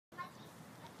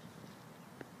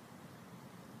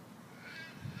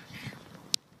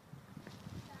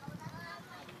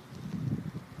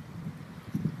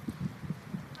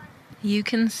You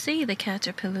can see the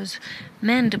caterpillar's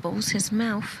mandibles, his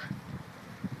mouth,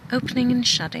 opening and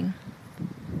shutting.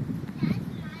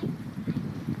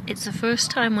 It's the first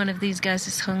time one of these guys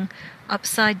is hung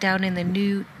upside down in the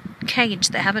new cage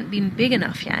that haven't been big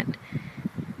enough yet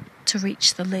to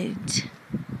reach the lid.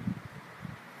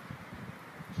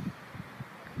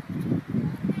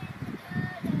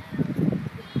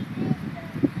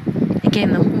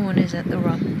 Again, the horn is at the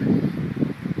rump.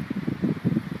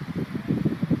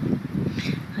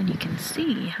 And you can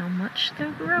see how much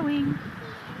they're growing.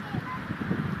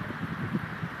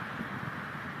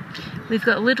 We've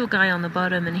got a little guy on the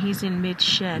bottom and he's in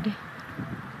mid-shed.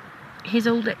 His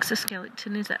old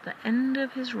exoskeleton is at the end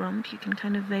of his rump. You can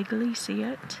kind of vaguely see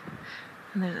it.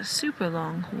 And there's a super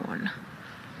long horn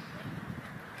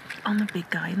on the big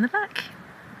guy in the back.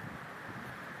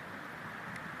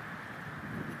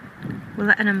 We're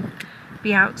letting him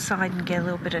be outside and get a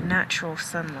little bit of natural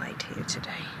sunlight here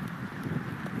today.